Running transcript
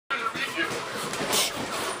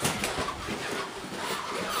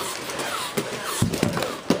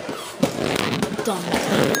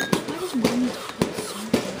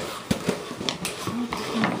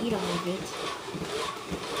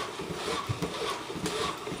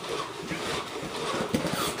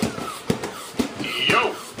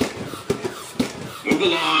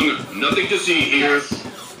Move along. Nothing to see here.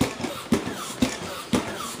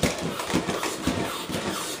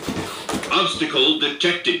 Obstacle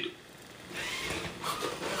detected.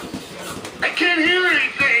 I can't hear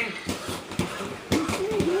anything.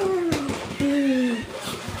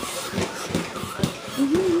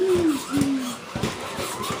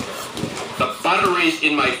 The batteries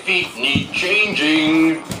in my feet need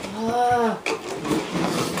changing.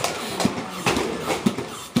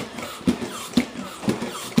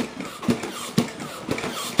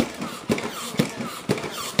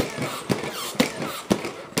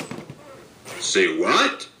 Say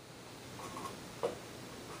what?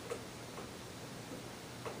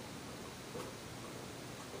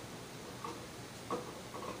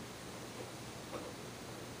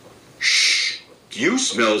 Shh! Do you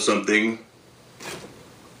smell something?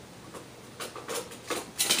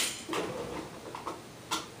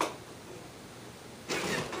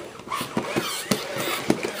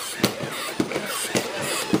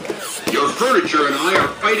 Your furniture and I are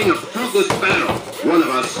fighting a fruitless battle. One of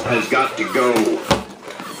us has got to go.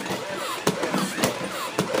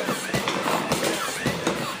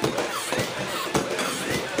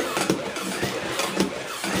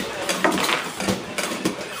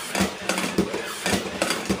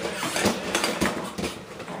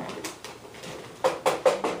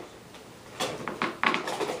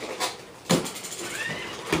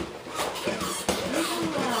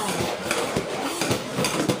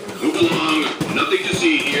 Move along. Nothing to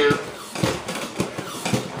see here.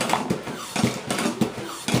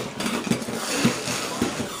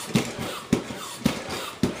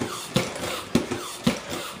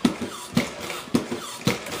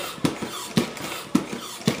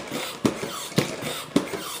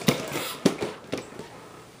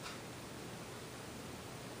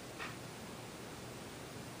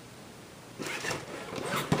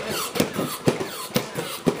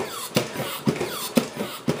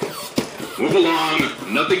 Move along.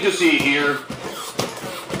 Nothing to see here.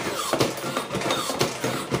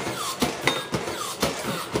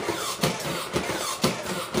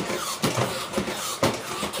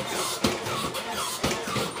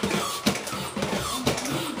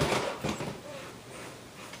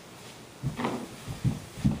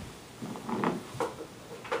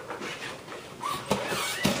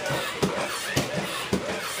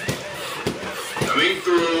 Coming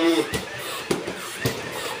through.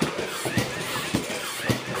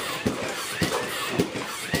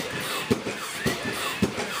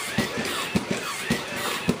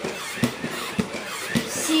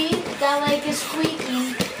 That leg is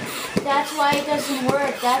squeaking. That's why it doesn't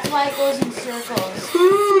work. That's why it goes in circles.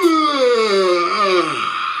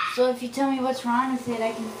 So if you tell me what's wrong with it,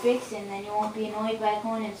 I can fix it, and then you won't be annoyed by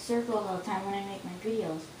going in circles all the time when I make my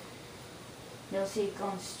videos. You'll see it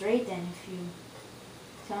going straight then if you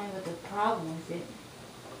tell me what the problem with it.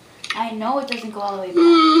 I know it doesn't go all the way back.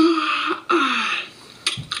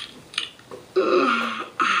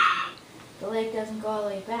 The leg doesn't go all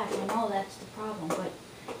the way back. I know that's the problem, but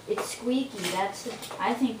it's squeaky.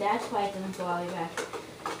 I think that's why it doesn't go all the way back.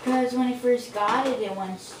 Because when I first got it, it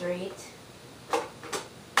went straight.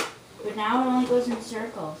 But now it only goes in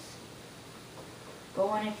circles. But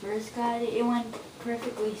when I first got it, it went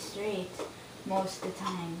perfectly straight most of the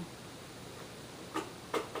time.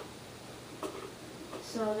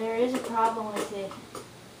 So there is a problem with it.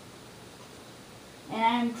 And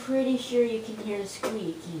I'm pretty sure you can hear the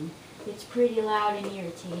squeaking. It's pretty loud and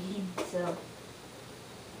irritating, so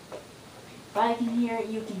if I can hear it,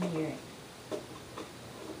 you can hear it.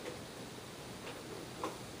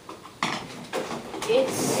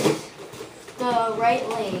 It's the right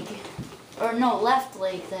leg, or no, left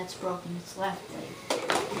leg that's broken. It's left leg.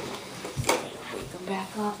 Come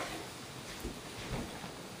back up.